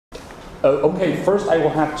Okay, first I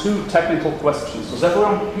will have two technical questions. Does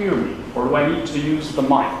everyone hear me, or do I need to use the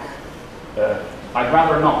mic? I'd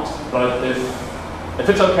rather not, but if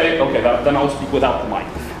it's okay, then I'll speak without the mic.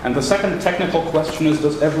 And the second technical question is,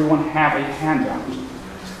 does everyone have a handout?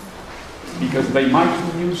 Because they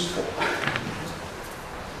might be useful.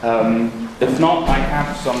 If not, I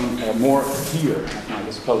have some more here at my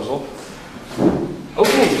disposal.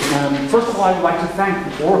 Okay, first of all, I would like to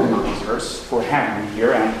thank the organizers for having me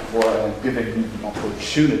here and for giving me the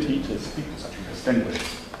opportunity to speak to such a distinguished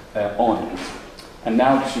audience. And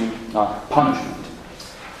now to punishment.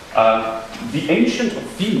 The ancient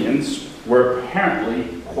Athenians were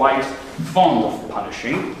apparently quite fond of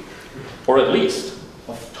punishing, or at least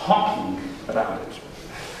of talking about it.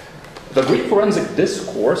 The Greek forensic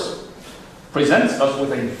discourse presents us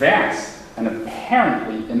with a vast and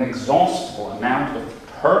apparently inexhaustible amount of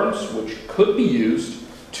terms which could be used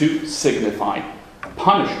to signify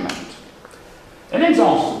punishment.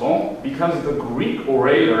 Inexhaustible because the Greek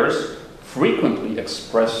orators frequently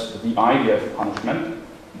expressed the idea of punishment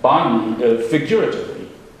figuratively.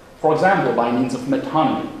 For example, by means of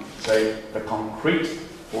metonymy, say the concrete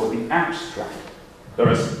or the abstract. There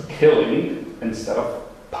is killing instead of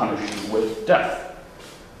punishing with death.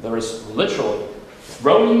 There is literally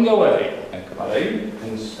throwing away, ekbalei,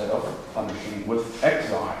 instead of punishing with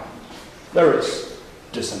exile. There is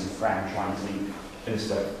disenfranchising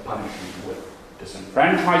instead of punishing with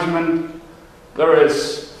disenfranchisement. There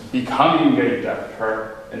is becoming a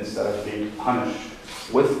debtor instead of being punished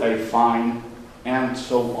with a fine, and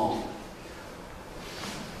so on.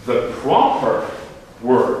 The proper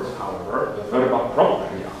words, however, the verba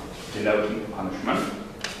propria, denoting punishment,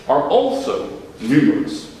 are also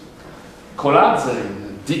numerous.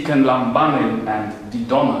 Kolazein, dicen lambanein, and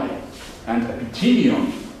didonai, and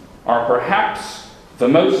epitimion are perhaps the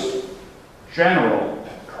most general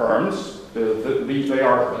terms. They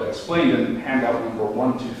are explained in handout number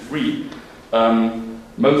 1 to 3.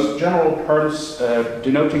 Most general terms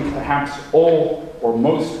denoting perhaps all or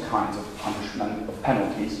most kinds of punishment, of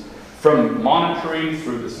penalties, from monetary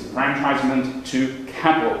through disenfranchisement to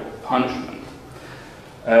capital punishment.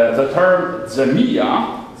 The term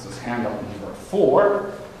zemia, this is handout number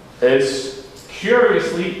 4, is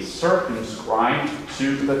curiously circumscribed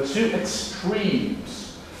to the two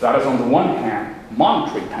extremes. That is, on the one hand,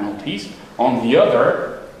 monetary penalties, on the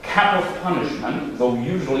other, capital punishment, though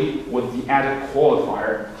usually with the added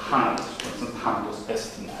qualifier thanatos, for instance, thanatos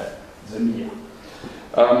estine, zemia.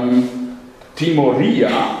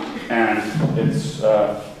 Timoria and its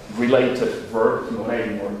related verb,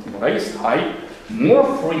 timorein or timoreistai, more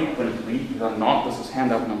frequently than not, this is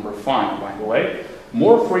handout number 5, by the way,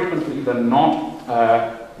 more frequently than not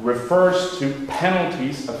refers to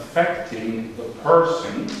penalties affecting the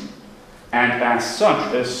person, and as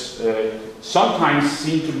such is sometimes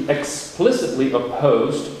seen to be explicitly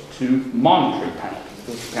opposed to monetary penalties.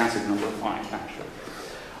 This is passage number 5, actually.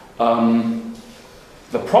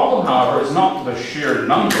 The problem, however, is not the sheer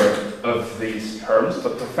number of these terms,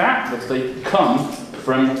 but the fact that they come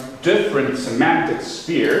from different semantic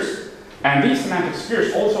spheres, and these semantic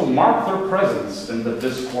spheres also mark their presence in the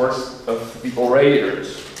discourse of the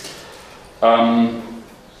orators.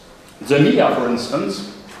 Zemia, for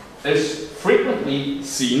instance, is frequently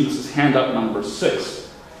seen, this is handout number 6,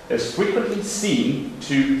 is frequently seen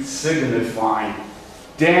to signify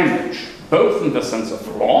damage, both in the sense of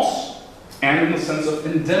loss and in the sense of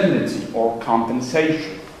indemnity or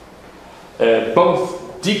compensation.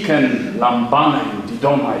 Both dicen, lambanein,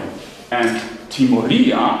 didonai, and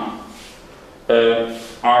timoria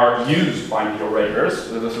are used by the orators.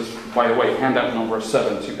 This is, by the way, handout number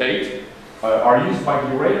 7 to 8, are used by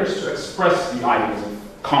the orators to express the ideas of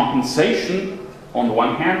compensation on the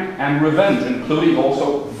one hand, and revenge, including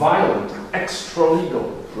also violent,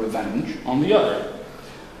 extra-legal revenge on the other.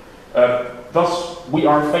 Thus, we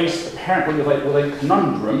are faced apparently with a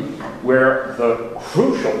conundrum where the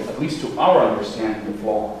crucial, at least to our understanding of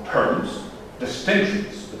law terms,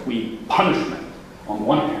 distinctions between punishment on the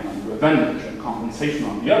one hand and revenge and compensation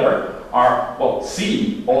on the other are, well,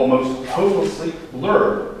 seen almost hopelessly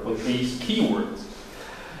blurred with these keywords.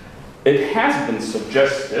 It has been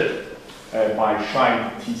suggested by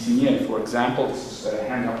Shai Tissinier, for example, this is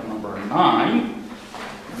handout number 9,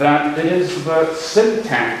 that it is the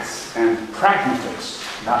syntax and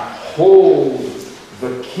pragmatics that hold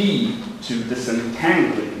the key to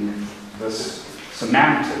disentangling this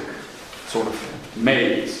semantic sort of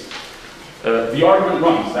maze. The argument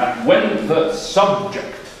runs that when the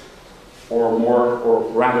subject, or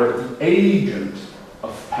rather the agent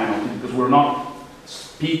of penalty, because we're not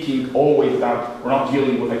speaking always about, we're not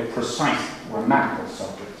dealing with a precise grammatical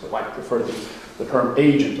subject, so I prefer the term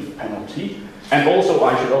agent of penalty. And also,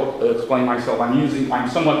 I should explain myself, I'm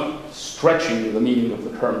somewhat stretching the meaning of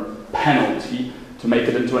the term penalty to make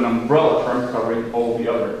it into an umbrella term covering all the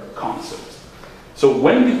other concepts. So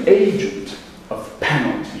when the agent of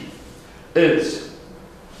penalty is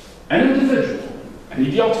an individual, an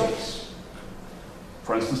idiotes,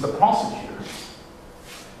 for instance, the prosecutor,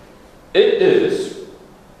 it is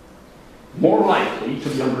more likely to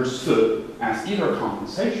be understood as either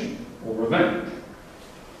compensation or revenge.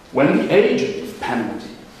 When the agent of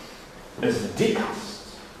penalty is the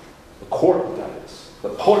dikast, the court that is, the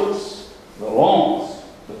police, the laws,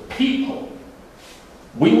 the people,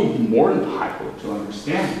 we would be more entitled to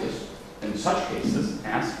understand this in such cases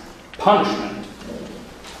as punishment.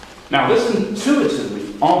 Now, this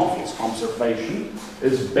intuitively obvious observation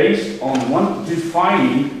is based on one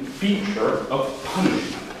defining feature of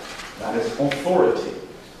punishment, that is authority.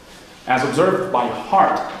 As observed by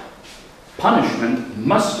Hart, punishment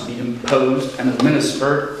must be imposed and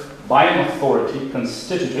administered by an authority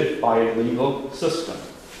constituted by a legal system.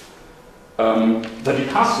 The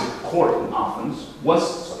dikastic court in Athens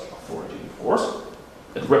was such authority, of course.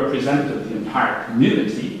 It represented the entire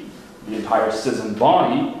community, the entire citizen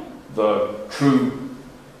body, the true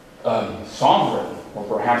sovereign, or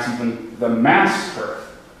perhaps even the master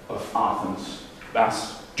of Athens,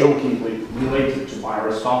 that's jokingly related to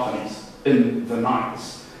Aristophanes in the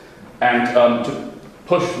Knights. And to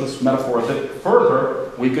push this metaphor a bit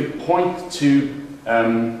further, we could point to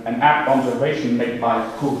an apt observation made by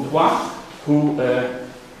Courtois, who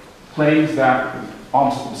claims that,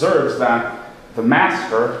 observes that the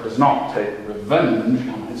master does not take revenge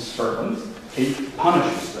on his servants, he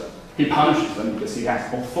punishes them. He punishes them because he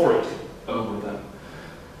has authority over them.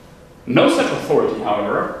 No such authority,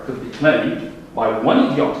 however, could be claimed by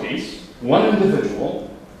one idiotes, one individual,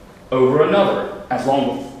 over another, as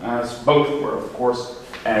long as both were, of course,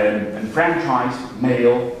 enfranchised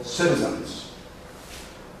male citizens.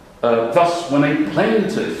 Thus, when a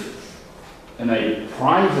plaintiff in a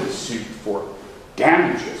private suit for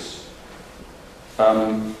damages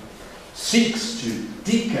seeks to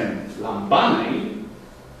deacon lambane,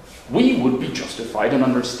 we would be justified in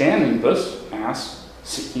understanding this as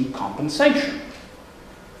seeking compensation.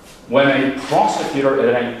 When a prosecutor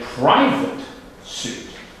in a private suit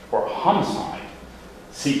for homicide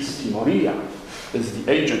seeks timoria, is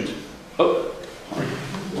the agent. Oh, sorry,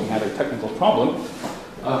 we had a technical problem.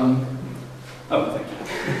 Thank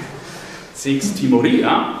you. Seeks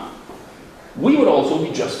timoria, we would also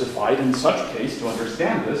be justified in such case to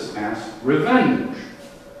understand this as revenge.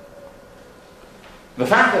 The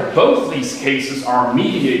fact that both these cases are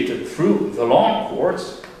mediated through the law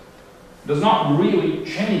courts does not really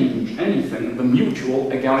change anything in the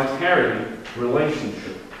mutual egalitarian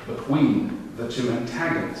relationship between the two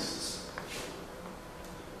antagonists.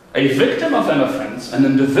 A victim of an offense, an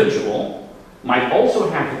individual, might also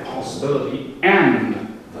have the possibility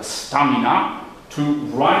and the stamina to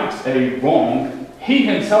right a wrong he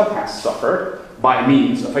himself has suffered by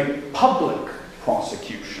means of a public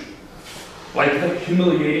prosecution, like the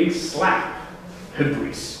humiliating slap,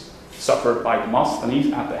 hybris, suffered by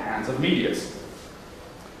Demosthenes at the hands of Medius.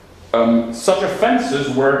 Such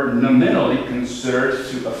offenses were nominally considered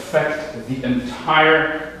to affect the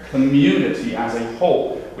entire community as a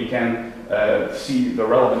whole. We can see the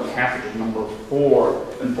relevant passage number 4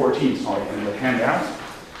 and 14, in the handout.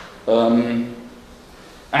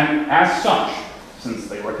 And as such, since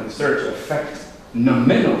they were considered to affect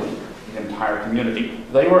nominally the entire community,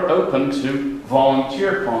 they were open to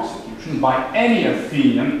volunteer prosecution by any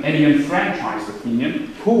Athenian, any enfranchised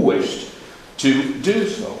Athenian who wished to do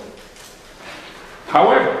so.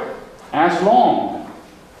 However, as long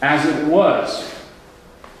as it was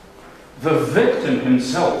the victim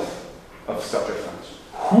himself of such offense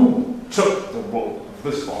who took the role of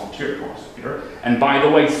this volunteer prosecutor, and by the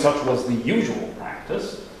way, such was the usual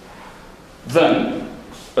practice, then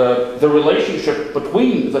the relationship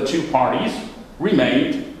between the two parties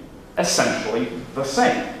remained essentially the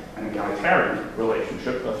same, an egalitarian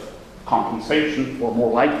relationship of compensation, or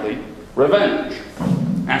more likely, revenge,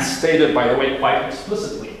 as stated, by the way, quite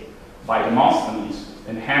explicitly by Demosthenes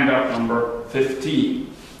in handout number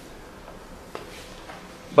 15.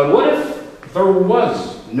 But what if there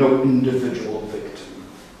was no individual victim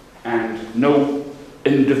and no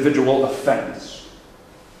individual offense?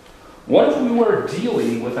 What if we were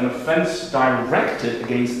dealing with an offense directed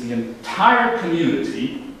against the entire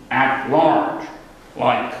community at large,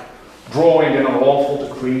 like drawing in a lawful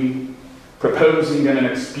decree, proposing an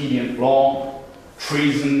expedient law,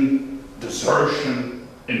 treason, desertion,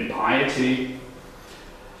 impiety?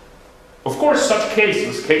 Of course, such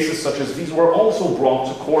cases such as these, were also brought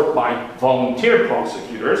to court by volunteer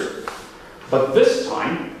prosecutors, but this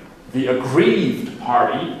time the aggrieved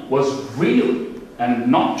party was really, and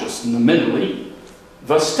not just nominally,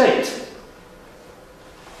 the state.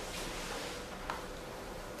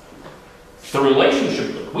 The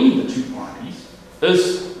relationship between the two parties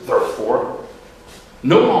is, therefore,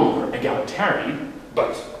 no longer egalitarian,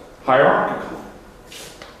 but hierarchical.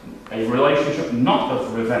 A relationship not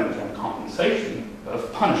of revenge and compensation, but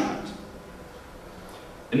of punishment.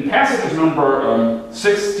 In passages number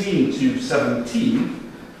 16 to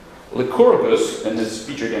 17, Lycurgus, in his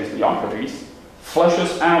speech against Leocrates,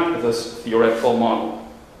 fleshes out this theoretical model.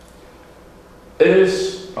 It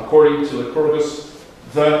is, according to Lycurgus,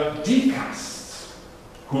 the dicasts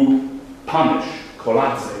who punish,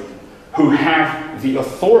 koladze, who have the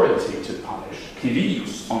authority to punish,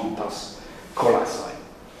 kyrios ontas kolasai.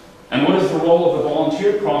 And what is the role of the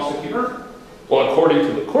volunteer prosecutor? Well, according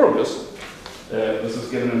to Lycurgus, this is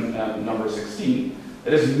given in number 16,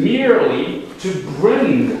 it is merely to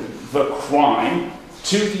bring the crime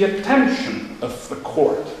to the attention of the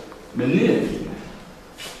court,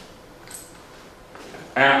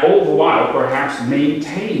 and all the while perhaps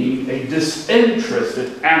maintaining a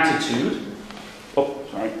disinterested attitude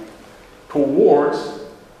towards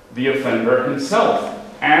the offender himself,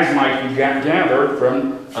 as might be gathered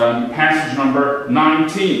from passage number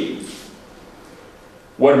 19.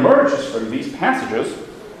 What emerges from these passages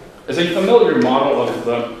is a familiar model of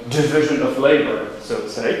the division of labor, so to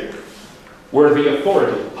say, where the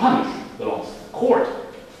authority to punish belongs to the court,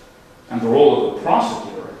 and the role of the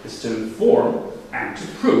prosecutor is to inform and to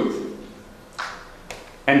prove.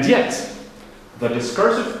 And yet, the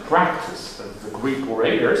discursive practice of the Greek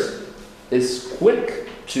orators is quick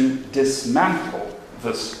to dismantle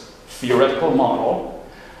this theoretical model,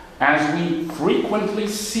 as we frequently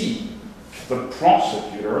see the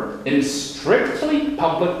prosecutor in strictly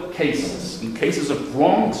public cases, in cases of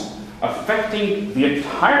wrongs affecting the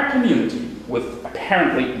entire community with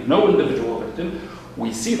apparently no individual victim,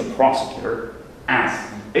 we see the prosecutor as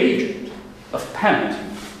the agent of penalty.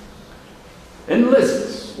 In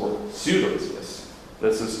Lysias, or Pseudo-Lysias,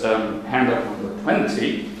 this is handout number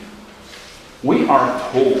 20, we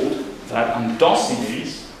are told that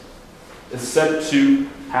Andocides is said to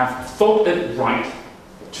have thought it right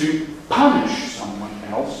to punish someone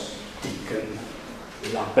else, deacon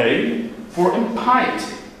Labe, for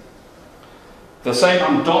impiety. The same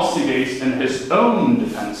Andocides, in his own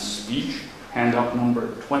defense speech, handout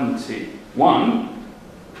number 21,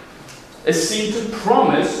 is seen to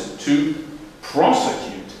promise to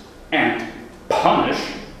prosecute and punish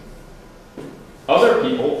other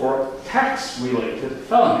people for tax-related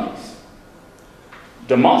felonies.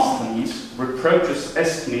 Demosthenes reproaches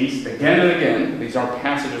Aeschines again and again, these are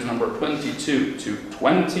passages number 22 to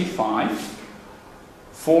 25,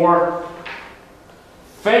 for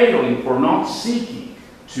failing, for not seeking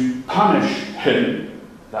to punish him,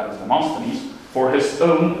 that is Demosthenes, for his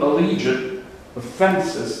own alleged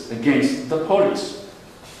offenses against the polis.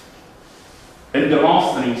 In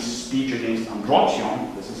Demosthenes' speech against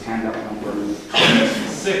Androtion, this is handout number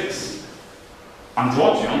 26,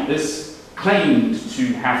 Androtion is claimed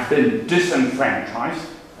to have been disenfranchised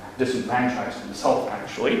himself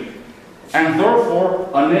actually, and therefore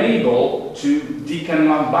unable to deacon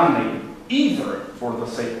Lambane, either for the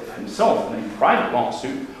sake of himself in a private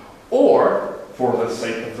lawsuit, or for the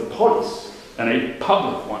sake of the polis in a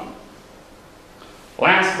public one.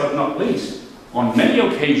 Last but not least, on many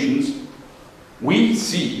occasions, we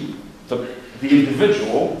see the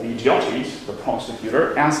individual, the idiotes, the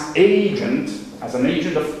prosecutor, as an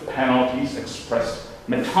agent of penalties expressed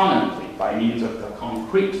metonymically by means of the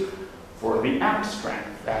concrete, for the abstract,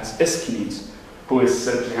 as Aeschines, who is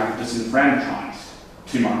said to have disenfranchised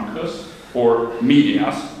Timarchus or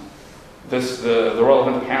Medias. The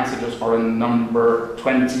relevant passages are in number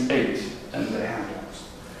 28 in the handouts.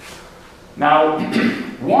 Now,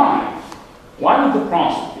 why would the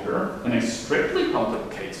prosecutor, in a strictly public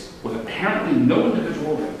case with apparently no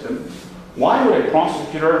individual victim, why would a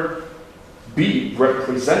prosecutor be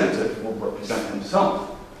representative or represent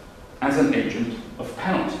himself as an agent of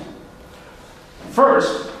penalty?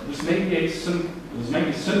 First, this may be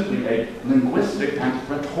simply a linguistic and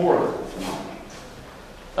rhetorical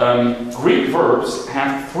phenomenon. Greek verbs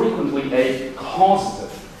have frequently a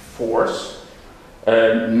causative force,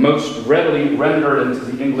 most readily rendered into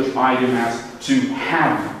the English idiom as to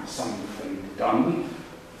have something done.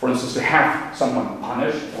 For instance, to have someone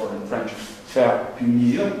punished, or in French, faire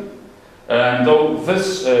punir. Though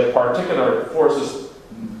this particular force is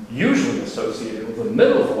usually associated with the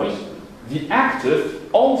middle voice, the active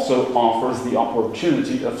also offers the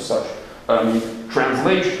opportunity of such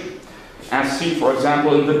translation, as seen, for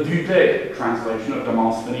example, in the Budet translation of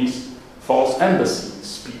Demosthenes' false embassy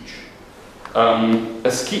speech.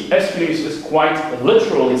 Aeschines is quite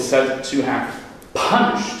literally said to have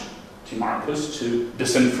punished Timarchus, to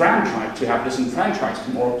have disenfranchised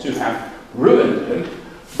him, or to have ruined him,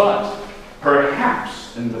 but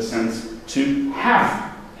perhaps in the sense to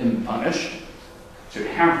have him punished, to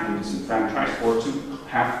have him disenfranchised, or to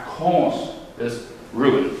have caused his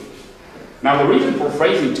ruin. Now, the reason for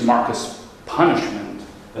phrasing Timarchus' punishment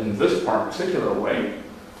in this particular way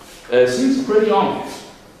seems pretty obvious.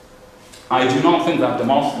 I do not think that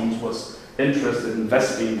Demosthenes was interested in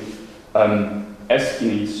investing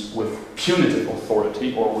Aeschines with punitive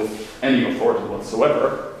authority, or with any authority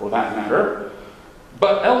whatsoever, for that matter,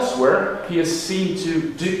 but elsewhere he is seen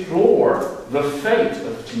to deplore the fate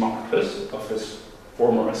of Timarchus, of his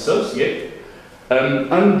former associate,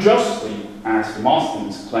 unjustly, as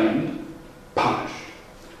Demosthenes claimed, punished.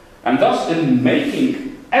 And thus, in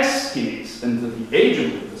making Aeschines into the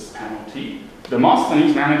agent of this penalty,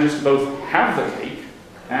 Demosthenes manages to both have the cake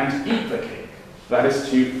and eat the cake. That is,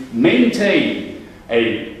 to maintain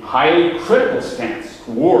a highly critical stance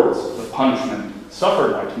towards the punishment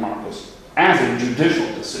suffered by Timarchus as a judicial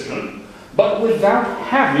decision, but without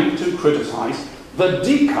having to criticize the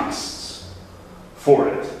decusts for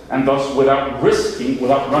it, and thus without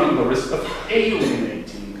running the risk of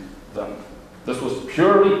alienating them. This was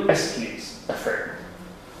purely Aeschines' affair.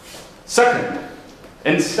 Second,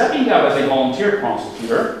 in stepping out as a volunteer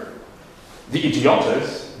prosecutor, the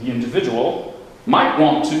idiotes, the individual, might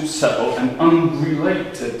want to settle an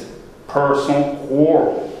unrelated personal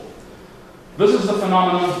quarrel. This is the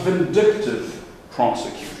phenomenon of vindictive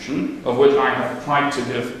prosecution, of which I have tried to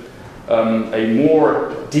give a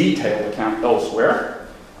more detailed account elsewhere.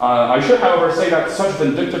 I should, however, say that such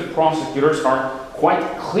vindictive prosecutors are quite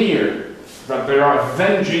clear that they are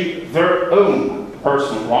avenging their own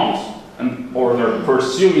personal wrongs, or they're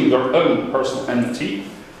pursuing their own personal enmity,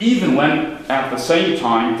 even when at the same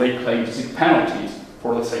time they claim to seek penalties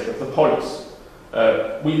for the sake of the polis.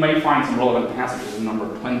 We may find some relevant passages in number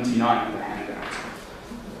 29 of the handout.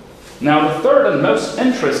 Now, the third and most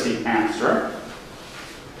interesting answer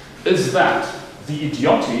is that the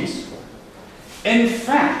idiotes, in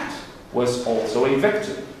fact, was also a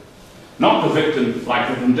victim. Not the victim, like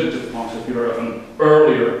the vindictive prosecutor, of an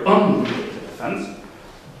earlier unrelated offense,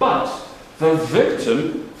 but the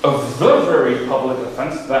victim of the very public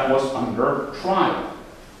offense that was under trial.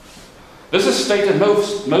 This is stated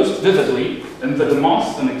most vividly in the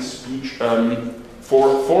Demosthenes speech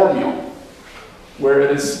for Phormio, where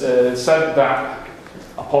it is said that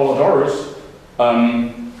Apollodorus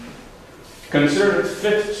considered it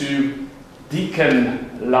fit to deacon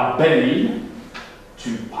labelli,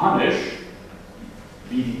 to punish,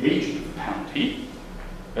 be the agent of the penalty,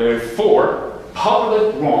 for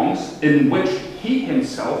public wrongs in which he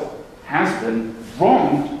himself has been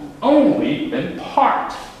wronged only in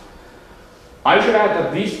part. I should add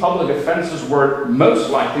that these public offenses were most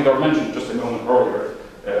likely, they were mentioned just a moment earlier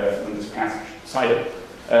in this passage cited,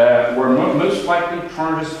 were most likely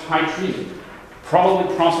charges of high treason,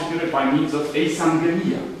 probably prosecuted by means of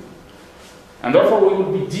asangelia. And therefore we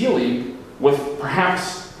would be dealing with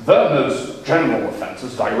perhaps the most general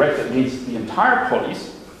offenses directed against the entire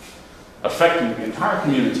polis, affecting the entire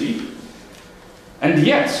community, and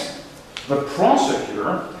yet the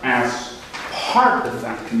prosecutor, as part of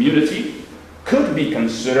that community, could be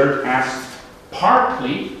considered as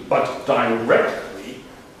partly but directly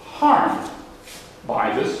harmed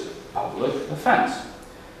by this public offense.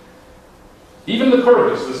 Even the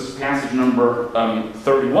Curvis, this is passage number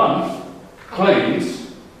 31,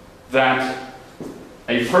 claims that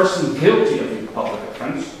a person guilty of a public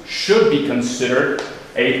offense should be considered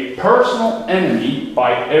a personal enemy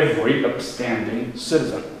by every upstanding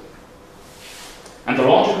citizen. And the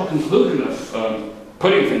logical conclusion of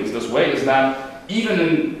putting things this way is that even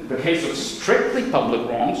in the case of strictly public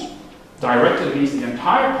wrongs directed against the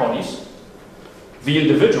entire polis, the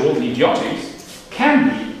individual, the idiotes, can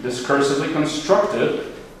be discursively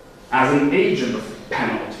constructed as an agent of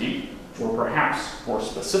penalty, or perhaps more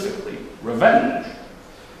specifically, revenge.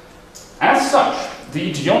 As such,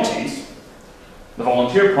 the idiotes, the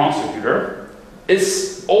volunteer prosecutor,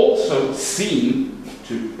 is also seen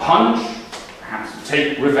to punish, perhaps to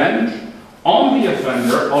take revenge, on the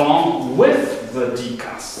offender along with the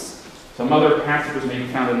decusts. Some other passages may be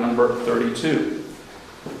found in number 32.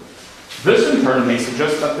 This in turn may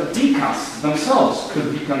suggest that the decusts themselves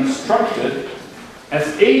could be constructed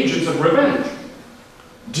as agents of revenge,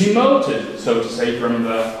 demoted, so to say, from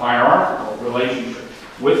the hierarchical relationship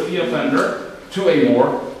with the offender to a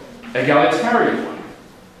more egalitarian one.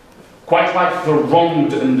 Quite like the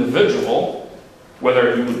wronged individual,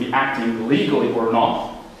 whether you would be acting legally or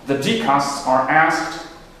not, the dicasts are asked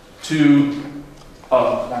to,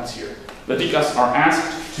 the dicasts are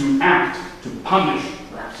asked to act, to punish,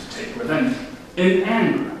 perhaps to take revenge, in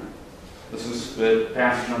anger. This is the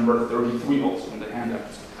passage number 33 also in the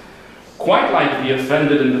handouts. Quite like the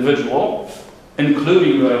offended individual,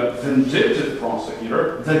 including the vindictive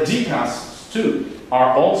prosecutor, the dicasts too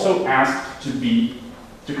are also asked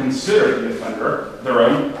to consider the offender their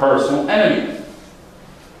own personal enemy.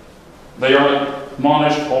 They are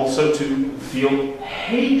admonished also to feel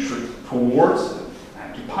hatred towards them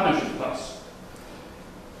and to punish them thus.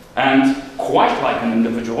 And quite like an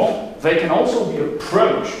individual, they can also be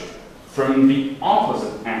approached from the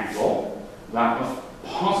opposite angle, that of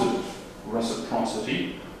positive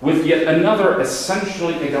reciprocity, with yet another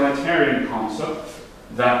essentially egalitarian concept,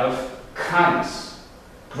 that of charis,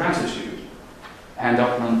 gratitude.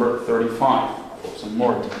 Handout number 35, for some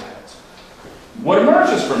more details. What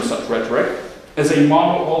emerges from such rhetoric is a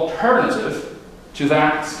model alternative to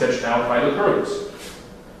that sketched out by the Cruz.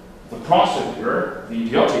 The prosecutor, the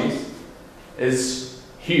idiotes, is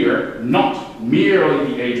here not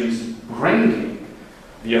merely the agency bringing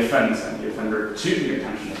the offense and the offender to the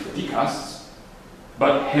attention of the dicasts,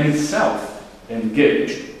 but himself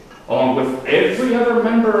engaged, along with every other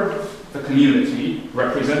member of the community,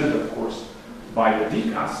 represented, of course, by the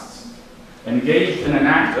dicasts, engaged in an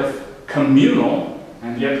act of communal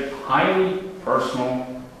and yet highly personal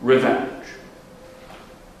revenge.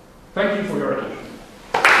 Thank you for your attention.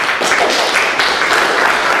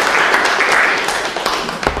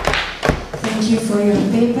 Thank you for your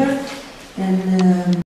paper.